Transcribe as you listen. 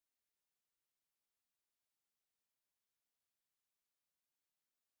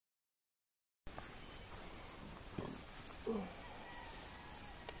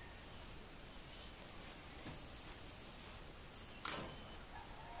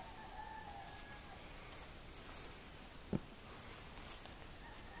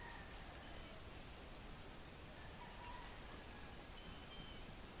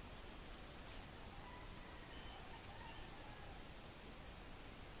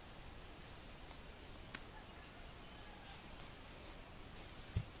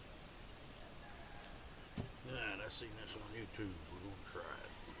seen this on YouTube. We're going to try it.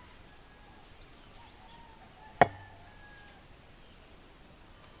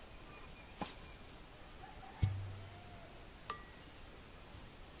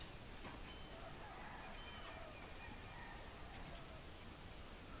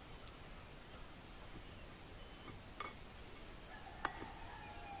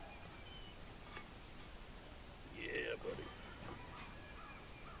 Yeah, buddy.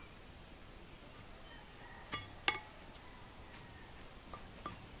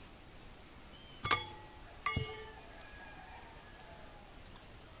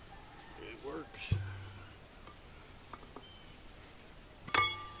 It works.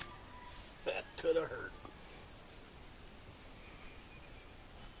 That could have hurt.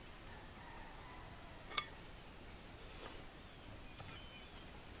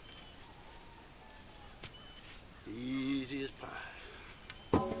 Easy as pie.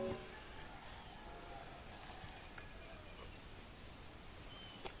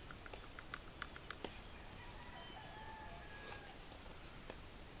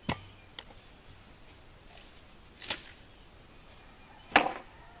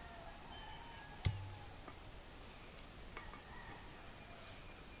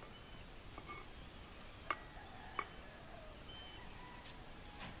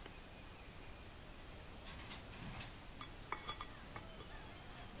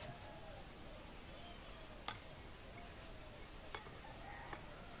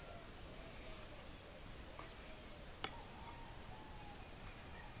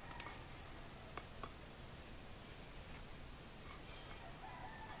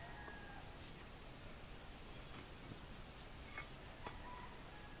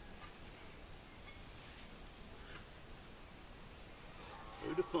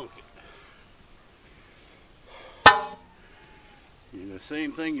 To punk it. And the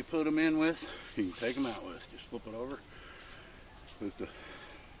same thing you put them in with, you can take them out with. Just flip it over. Put the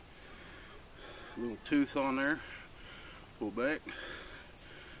little tooth on there. Pull back.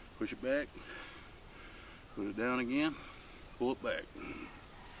 Push it back. Put it down again. Pull it back.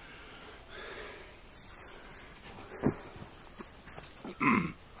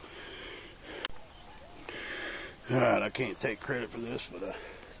 Alright, I can't take credit for this, but I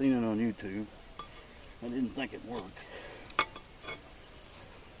seen it on YouTube. I didn't think it'd work.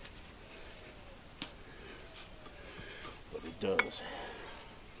 But it does.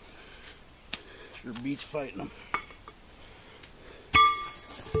 Sure beats fighting them.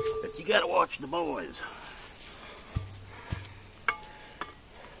 But you gotta watch the boys.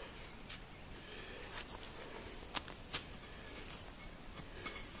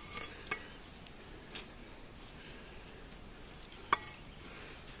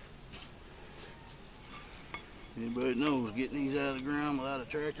 Anybody knows getting these out of the ground without a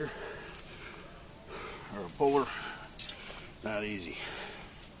tractor or a puller, not easy.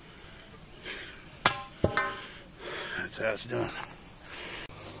 That's how it's done.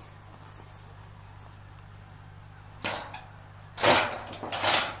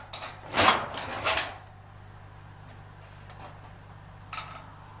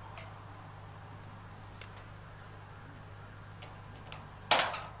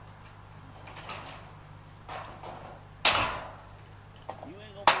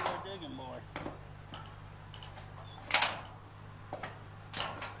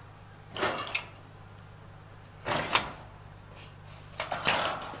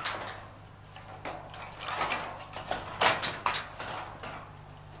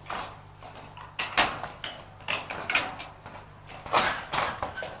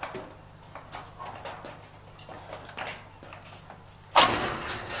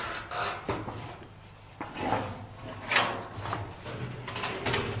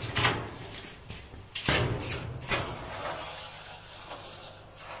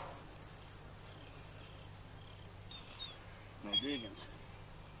 Digging.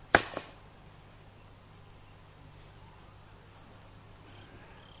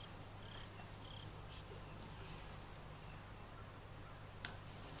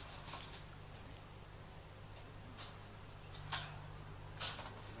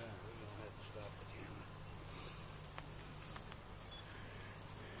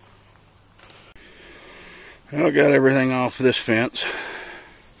 I got everything off this fence.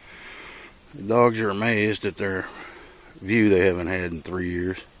 The dogs are amazed at their view they haven't had in 3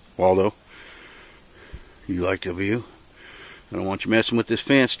 years. Waldo, you like the view? I don't want you messing with this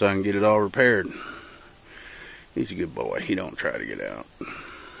fence so I can get it all repaired. He's a good boy. He don't try to get out.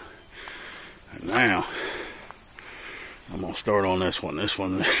 And now, I'm going to start on this one. This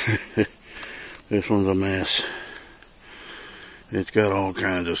one, this one's a mess. It's got all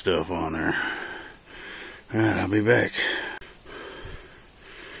kinds of stuff on there. Alright, I'll be back.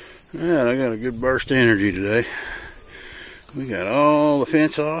 Alright, I got a good burst of energy today. We got all the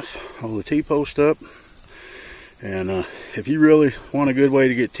fence off, all the T-posts up. And if you really want a good way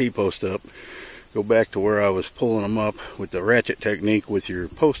to get T-posts up, go back to where I was pulling them up with the ratchet technique with your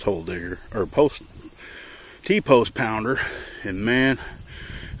post hole digger, or T-post pounder. And man,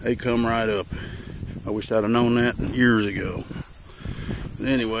 they come right up. I wish I'd have known that years ago. But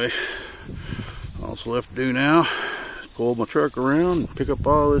anyway, all that's left to do now is pull my truck around and pick up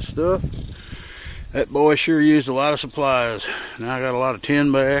all this stuff. That boy sure used a lot of supplies. Now I got a lot of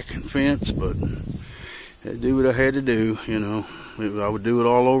tin back and fence, but I had to do what I had to do, you know. I would do it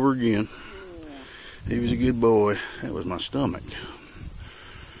all over again. He was a good boy. That was my stomach.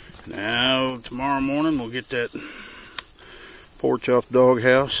 Now tomorrow morning we'll get that porch off the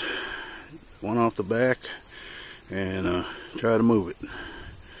doghouse, one off the back, and try to move it.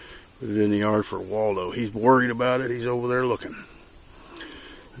 Put it in the yard for Waldo. He's worried about it. He's over there looking.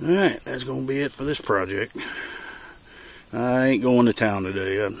 Alright, that's going to be it for this project. I ain't going to town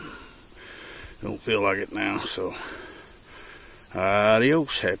today. I don't feel like it now, so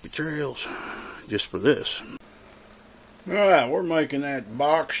adios, happy trails, just for this. Alright, we're making that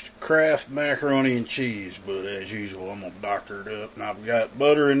boxed Kraft macaroni and cheese, but as usual, I'm going to doctor it up. And I've got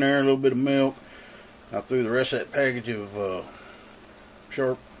butter in there, a little bit of milk. I threw the rest of that package of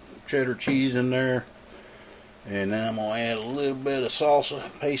sharp cheddar cheese in there. And now I'm going to add a little bit of salsa,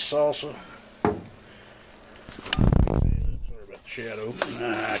 paste salsa. Sorry about the shadow.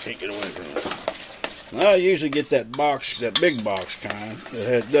 I can't get away from it. I usually get that box, that big box kind,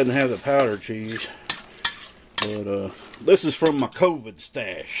 that doesn't have the powder cheese. But this is from my COVID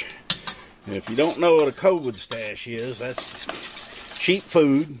stash. And if you don't know what a COVID stash is, that's cheap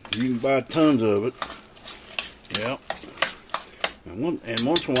food. You can buy tons of it. Yep. And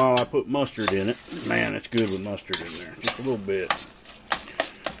once in a while I put mustard in it. Man, it's good with mustard in there. Just a little bit.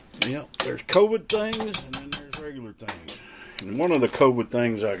 Yep, there's COVID things and then there's regular things. And one of the COVID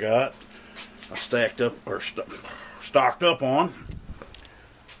things I got, I stacked up, or stocked up on,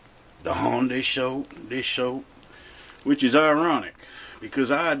 Dawn dish soap, which is ironic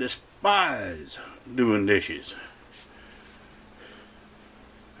because I despise doing dishes.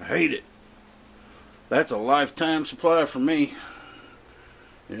 I hate it. That's a lifetime supply for me.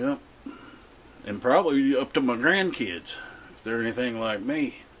 Yeah, and probably up to my grandkids, if they're anything like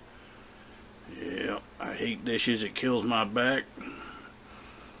me. Yeah, I hate dishes. It kills my back,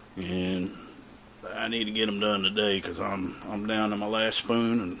 and I need to get them done today because I'm down to my last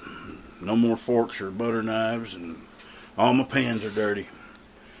spoon, and no more forks or butter knives, and all my pans are dirty.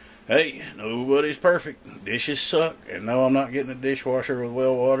 Hey, nobody's perfect. Dishes suck, and no, I'm not getting a dishwasher with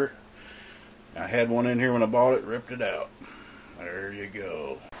well water. I had one in here when I bought it, ripped it out. There you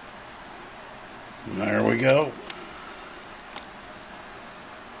go. And there we go.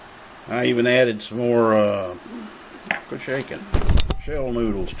 I even added some more, quit shaking, shell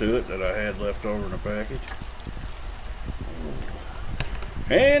noodles to it that I had left over in the package.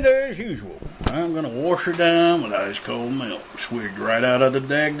 And as usual, I'm going to wash her down with ice cold milk, swigged right out of the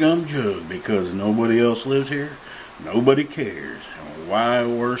daggum jug because nobody else lives here, nobody cares. Why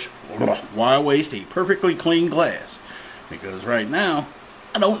waste a perfectly clean glass? Because right now,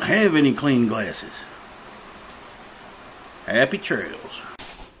 I don't have any clean glasses. Happy trails.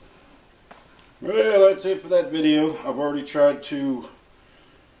 Well, that's it for that video. I've already tried to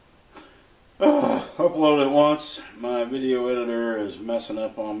upload it once. My video editor is messing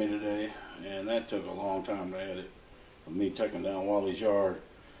up on me today, and that took a long time to edit. Of me taking down Wally's yard.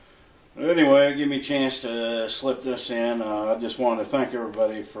 But anyway, give me a chance to slip this in. I just want to thank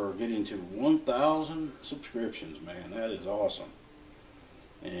everybody for getting to 1,000 subscriptions, man. That is awesome.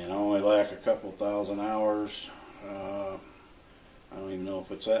 And I only lack a couple thousand hours. I don't even know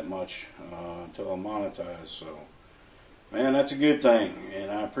if it's that much until I'm monetized. So, man, that's a good thing,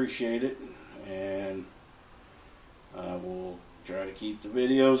 and I appreciate it. And I will try to keep the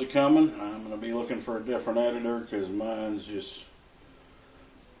videos coming. I'm going to be looking for a different editor because mine's just,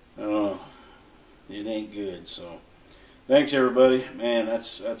 it ain't good. So thanks everybody, man.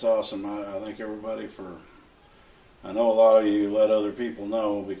 That's awesome. I thank everybody for, I know a lot of you let other people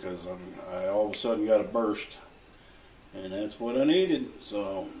know because I all of a sudden got a burst, and that's what I needed.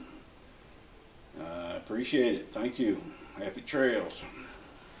 So I appreciate it. Thank you. Happy trails.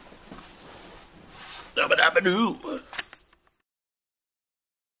 Dabba dabba doo.